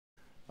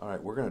All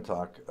right, we're going to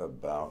talk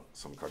about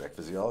some cardiac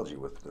physiology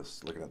with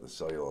this, looking at the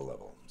cellular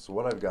level. So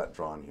what I've got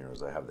drawn here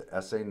is I have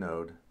the SA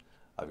node,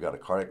 I've got a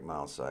cardiac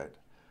myocyte.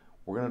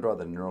 We're going to draw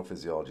the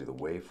neurophysiology, the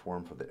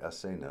waveform for the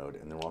SA node,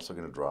 and then we're also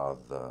going to draw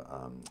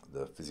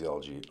the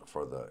physiology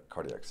for the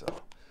cardiac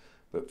cell.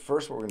 But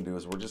first what we're going to do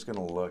is we're just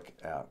going to look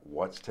at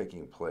what's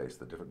taking place,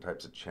 the different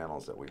types of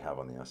channels that we have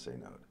on the SA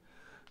node.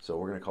 So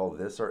we're going to call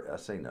this our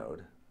SA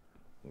node,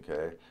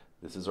 okay?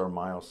 This is our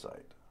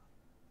myocyte.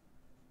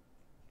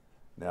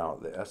 Now,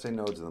 the SA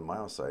nodes and the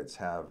myocytes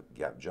have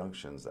gap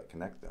junctions that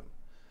connect them.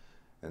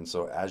 And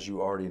so as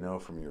you already know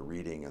from your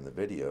reading and the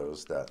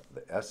videos, that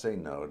the SA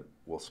node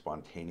will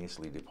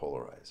spontaneously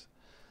depolarize.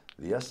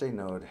 The SA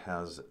node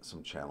has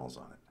some channels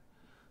on it.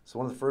 So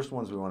one of the first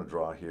ones we want to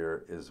draw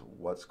here is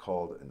what's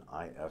called an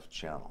IF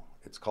channel.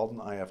 It's called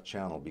an IF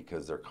channel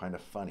because they're kind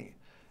of funny.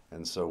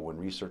 And so when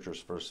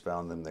researchers first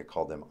found them, they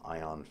called them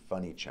ion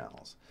funny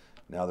channels.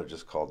 Now they're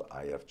just called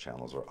IF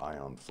channels or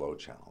ion flow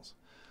channels.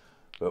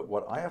 But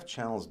what IF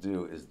channels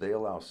do is they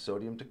allow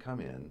sodium to come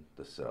in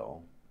the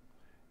cell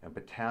and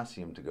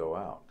potassium to go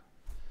out.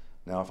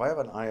 Now, if I have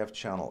an IF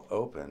channel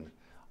open,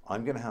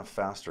 I'm going to have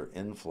faster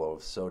inflow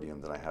of sodium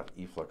than I have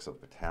efflux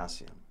of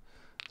potassium.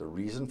 The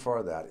reason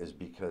for that is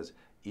because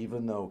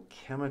even though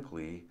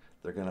chemically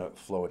they're going to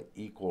flow at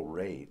equal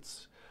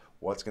rates,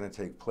 what's going to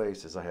take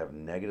place is I have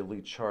negatively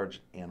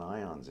charged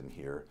anions in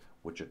here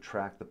which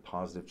attract the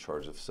positive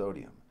charge of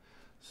sodium.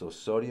 So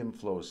sodium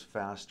flows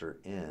faster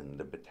in,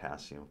 the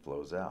potassium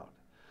flows out.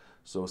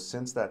 So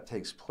since that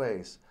takes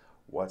place,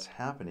 what's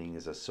happening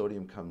is as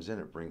sodium comes in,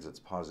 it brings its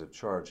positive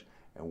charge,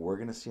 and we're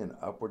going to see an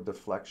upward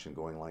deflection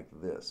going like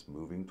this,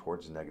 moving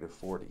towards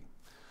 -40.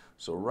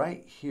 So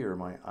right here,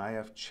 my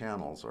IF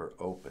channels are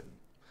open,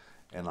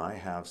 and I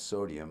have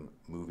sodium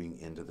moving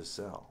into the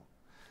cell.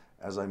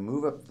 As I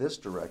move up this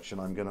direction,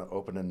 I'm going to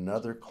open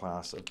another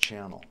class of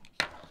channel.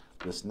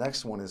 This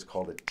next one is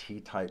called a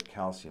T-type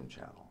calcium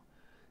channel.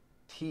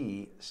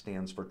 T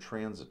stands for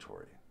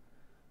transitory.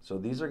 So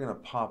these are going to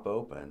pop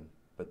open,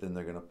 but then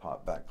they're going to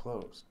pop back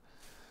closed.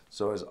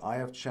 So as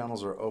IF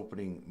channels are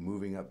opening,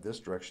 moving up this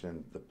direction,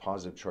 and the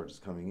positive charge is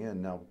coming in,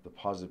 now the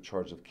positive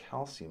charge of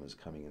calcium is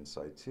coming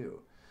inside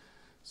too.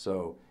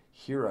 So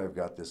here I've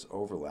got this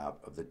overlap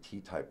of the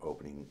T-type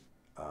opening,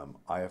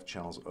 IF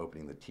channels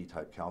opening the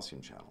T-type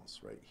calcium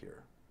channels right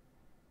here.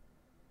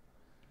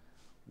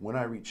 When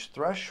I reach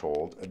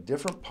threshold, a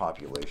different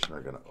population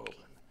are going to open.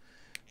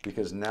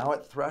 Because now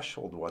at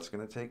threshold, what's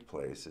going to take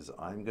place is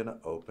I'm going to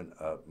open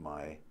up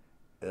my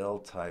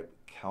L-type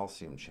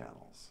calcium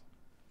channels.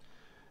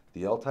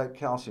 The L-type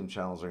calcium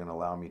channels are going to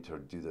allow me to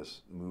do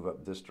this, move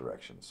up this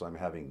direction. So I'm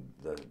having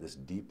this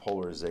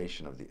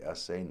depolarization of the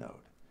SA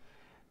node.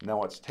 Now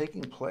what's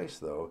taking place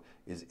though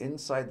is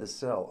inside the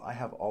cell, I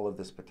have all of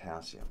this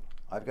potassium.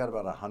 I've got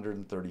about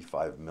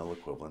 135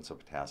 milliequivalents of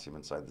potassium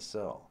inside the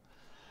cell.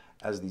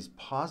 As these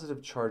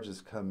positive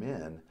charges come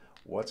in,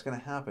 what's going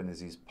to happen is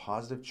these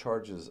positive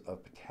charges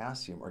of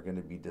potassium are going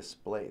to be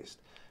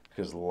displaced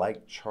because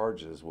like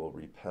charges will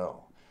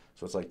repel.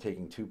 So it's like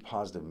taking two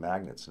positive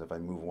magnets, and if I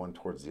move one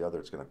towards the other,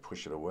 it's going to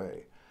push it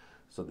away.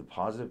 So the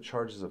positive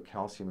charges of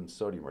calcium and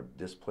sodium are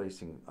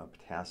displacing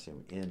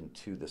potassium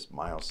into this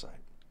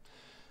myocyte.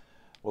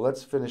 Well,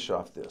 let's finish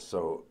off this.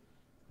 So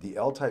the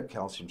L-type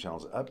calcium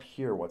channels, up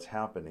here what's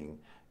happening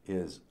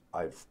is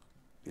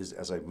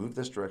as I move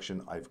this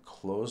direction, I've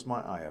closed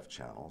my IF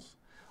channels.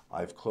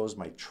 I've closed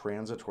my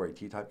transitory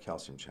T-type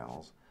calcium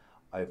channels.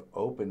 I've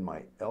opened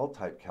my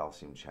L-type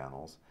calcium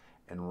channels.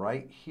 And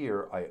right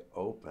here, I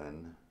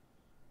open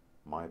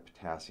my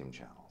potassium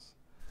channels.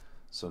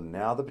 So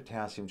now the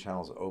potassium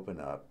channels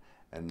open up,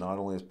 and not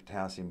only is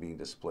potassium being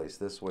displaced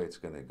this way, it's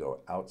going to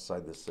go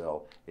outside the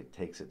cell. It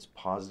takes its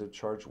positive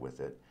charge with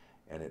it,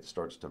 and it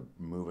starts to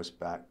move us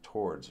back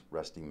towards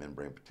resting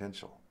membrane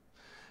potential.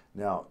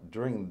 Now,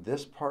 during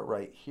this part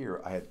right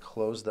here, I had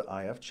closed the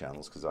IF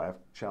channels because IF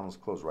channels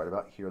close right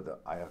about here.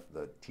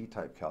 The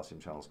T-type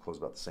calcium channels close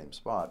about the same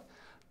spot.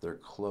 They're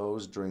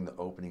closed during the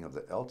opening of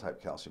the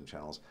L-type calcium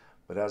channels.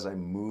 But as I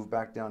move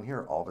back down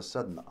here, all of a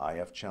sudden, the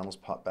IF channels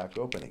pop back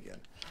open again.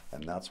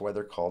 And that's why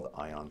they're called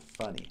ion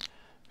funny,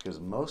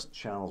 because most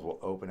channels will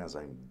open as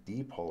I'm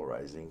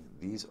depolarizing.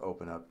 These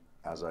open up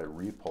as I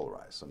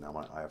repolarize. So now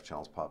my IF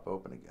channels pop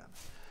open again.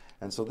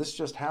 And so this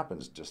just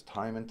happens just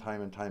time and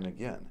time and time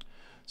again.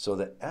 So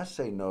the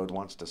SA node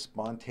wants to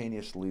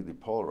spontaneously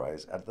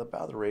depolarize at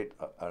about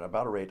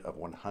a rate of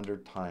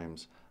 100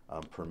 times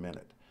per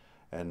minute.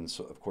 And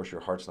so, of course,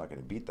 your heart's not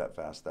going to beat that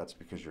fast. That's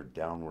because you're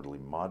downwardly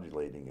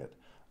modulating it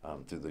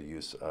through the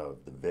use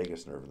of the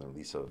vagus nerve and the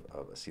release of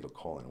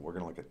acetylcholine. And we're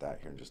going to look at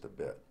that here in just a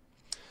bit.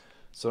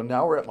 So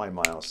now we're at my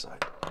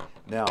myocyte.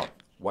 Now,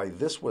 why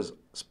this was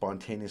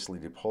spontaneously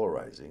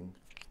depolarizing,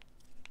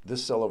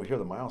 this cell over here,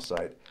 the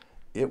myocyte,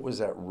 it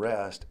was at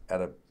rest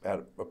at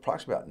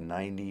approximately about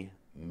 90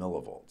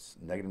 millivolts,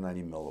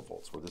 -90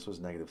 millivolts, where this was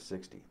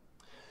 -60.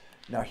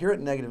 Now here at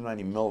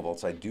 -90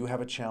 millivolts, I do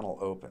have a channel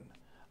open.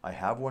 I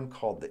have one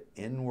called the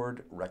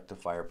inward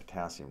rectifier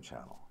potassium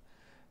channel.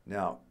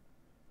 Now,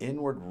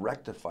 Inward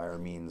rectifier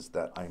means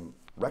that I'm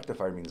going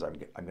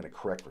to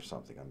correct for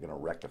something. I'm going to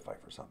rectify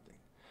for something.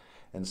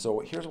 And so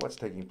here's what's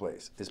taking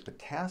place. Is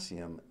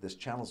potassium, this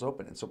channel's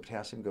open, and so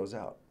potassium goes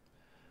out.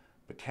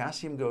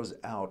 Potassium goes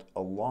out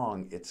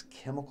along its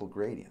chemical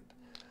gradient.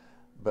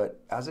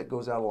 But as it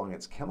goes out along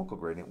its chemical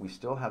gradient, we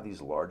still have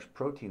these large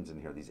proteins in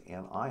here, these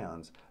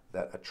anions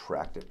that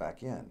attract it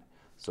back in.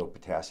 So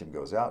potassium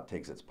goes out,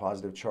 takes its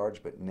positive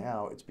charge, but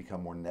now it's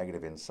become more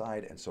negative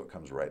inside, and so it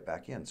comes right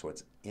back in. So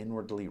it's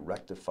inwardly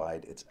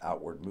rectified its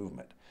outward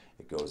movement.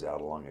 It goes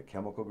out along a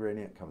chemical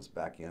gradient, comes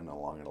back in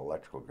along an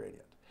electrical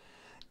gradient.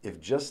 If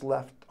just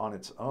left on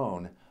its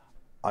own,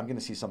 I'm going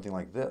to see something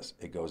like this.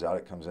 It goes out,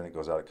 it comes in, it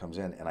goes out, it comes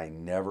in, and I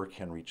never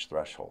can reach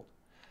threshold.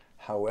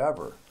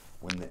 However,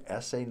 when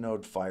the SA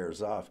node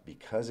fires off,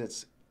 because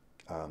it's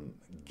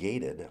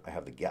gated, I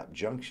have the gap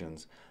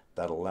junctions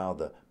that allow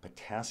the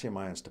potassium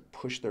ions to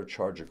push their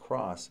charge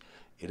across,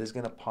 it is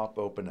going to pop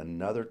open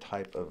another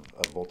type of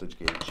voltage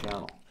gated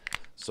channel.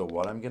 So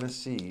what I'm going to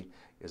see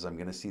is I'm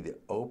going to see the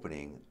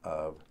opening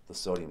of the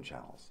sodium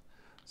channels.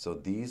 So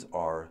these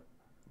are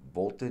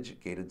voltage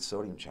gated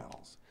sodium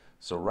channels.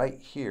 So right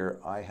here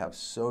I have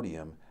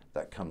sodium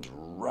that comes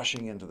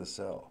rushing into the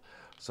cell.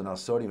 So now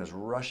sodium is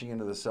rushing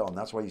into the cell, and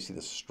that's why you see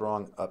the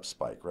strong up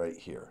spike right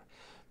here,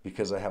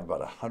 because I have about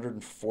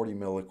 140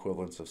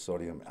 milliequivalents of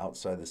sodium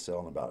outside the cell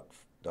and about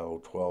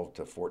 12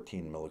 to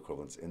 14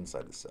 milliequivalents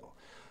inside the cell.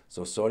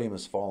 So sodium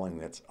is following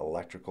its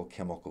electrical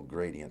chemical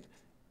gradient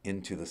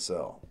into the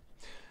cell.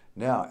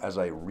 Now, as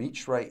I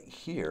reach right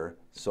here,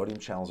 sodium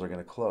channels are going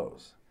to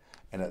close.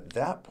 And at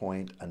that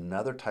point,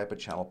 another type of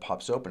channel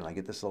pops open, and I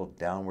get this little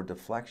downward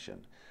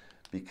deflection,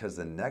 because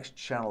the next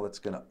channel that's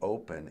going to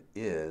open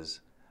is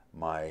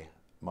my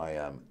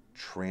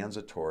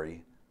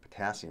transitory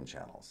potassium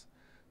channels.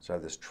 So I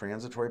have this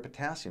transitory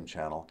potassium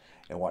channel,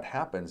 and what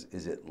happens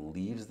is it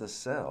leaves the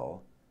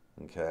cell,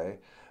 okay?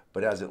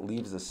 But as it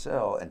leaves the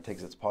cell and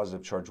takes its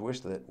positive charge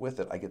with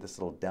it, I get this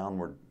little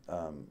downward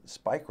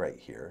spike right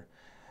here,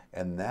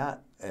 and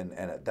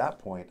at that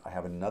point, I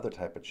have another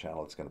type of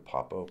channel that's going to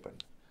pop open.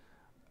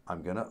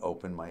 I'm going to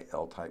open my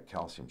L-type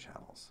calcium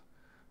channels.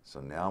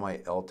 So now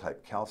my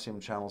L-type calcium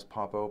channels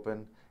pop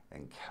open,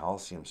 and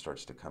calcium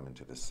starts to come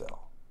into the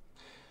cell.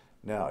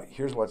 Now,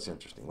 here's what's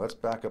interesting. Let's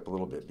back up a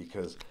little bit,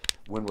 because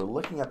when we're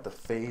looking at the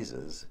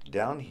phases,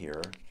 down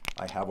here,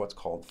 I have what's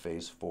called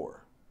phase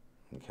 4,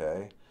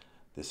 okay?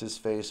 This is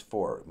phase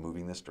 4,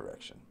 moving this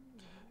direction.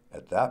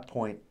 At that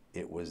point,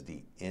 it was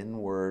the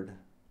inward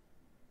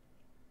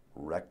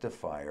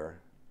rectifier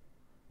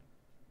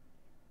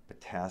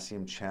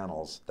potassium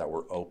channels that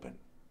were open,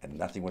 and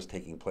nothing was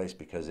taking place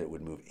because it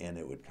would move in,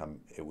 it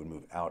would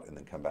move out, and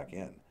then come back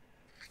in.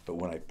 But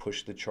when I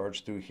pushed the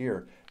charge through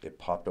here, it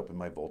popped open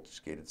my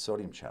voltage-gated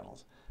sodium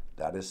channels.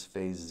 That is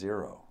phase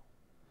 0.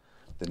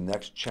 The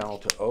next channel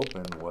to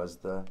open was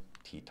the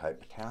T-type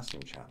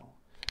potassium channel.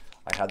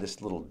 I had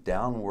this little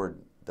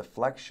downward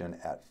deflection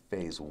at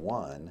phase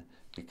 1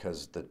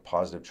 because the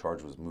positive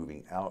charge was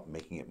moving out,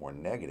 making it more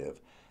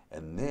negative.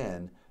 And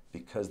then,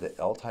 because the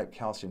L-type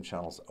calcium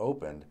channels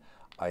opened,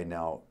 I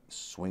now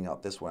swing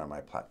out this way on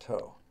my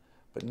plateau.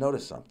 But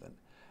notice something.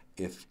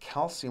 If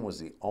calcium was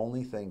the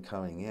only thing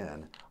coming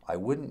in, I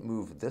wouldn't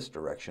move this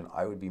direction,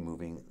 I would be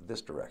moving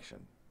this direction.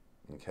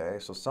 Okay,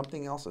 so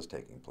something else is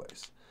taking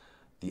place.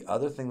 The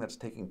other thing that's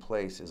taking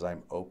place is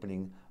I'm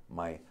opening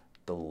my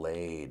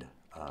delayed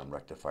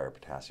rectifier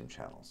potassium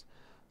channels.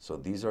 So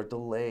these are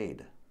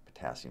delayed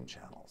potassium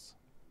channels.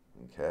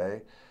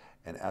 Okay,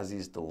 and as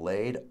these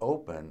delayed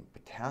open,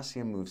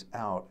 potassium moves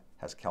out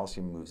as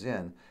calcium moves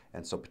in,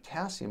 and so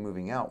potassium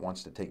moving out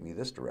wants to take me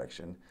this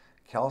direction.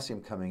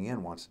 Calcium coming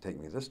in wants to take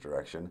me this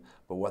direction,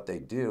 but what they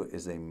do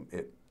is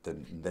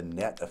the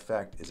net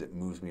effect is it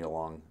moves me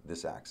along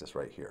this axis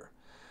right here.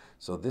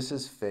 So this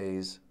is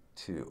phase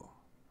 2,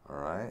 all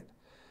right?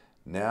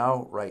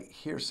 Now right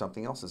here,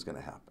 something else is going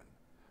to happen.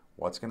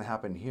 What's going to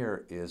happen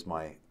here is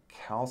my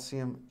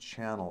calcium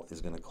channel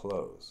is going to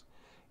close.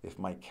 If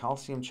my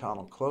calcium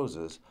channel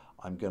closes,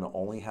 I'm going to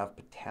only have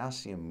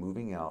potassium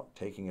moving out,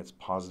 taking its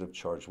positive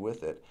charge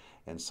with it,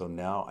 and so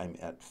now I'm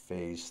at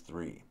phase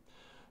 3.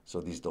 So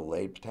these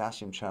delayed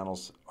potassium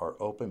channels are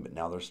open, but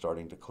now they're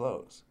starting to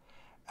close.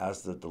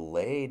 As the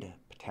delayed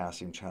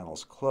potassium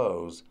channels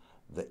close,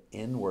 the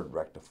inward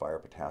rectifier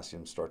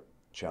potassium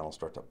channels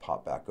start to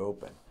pop back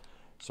open.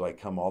 So I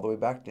come all the way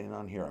back in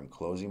on here. I'm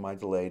closing my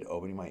delayed,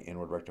 opening my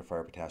inward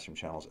rectifier potassium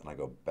channels, and I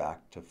go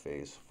back to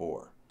phase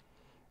 4.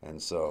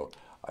 And so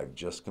I've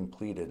just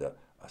completed a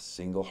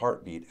single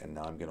heartbeat, and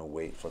now I'm going to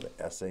wait for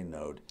the SA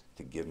node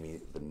to give me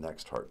the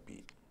next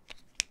heartbeat.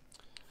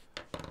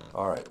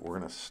 All right, we're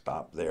going to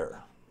stop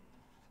there.